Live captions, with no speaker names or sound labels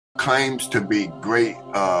claims to be great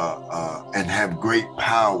and have great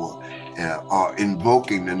power are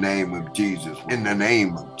invoking the name of Jesus. In the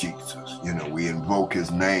name of Jesus, we invoke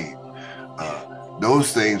his name.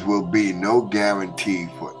 Those things will be no guarantee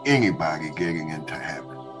for anybody getting into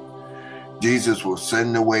heaven. Jesus will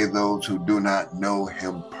send away those who do not know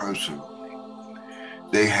him personally.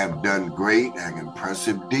 They have done great and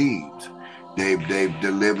impressive deeds. They've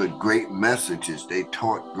delivered great messages. They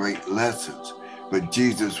taught great lessons. But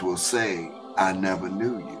Jesus will say, I never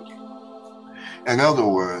knew you. In other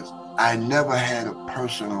words, I never had a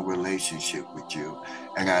personal relationship with you,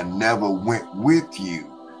 and I never went with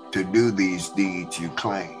you to do these deeds you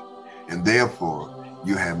claim, and therefore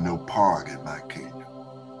you have no part in my kingdom.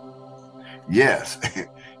 Yes,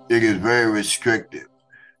 it is very restrictive,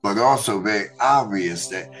 but also very obvious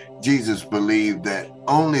that Jesus believed that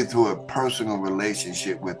only through a personal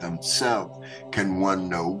relationship with himself can one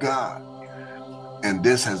know God. And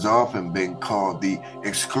this has often been called the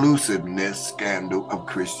exclusiveness scandal of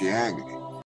Christianity.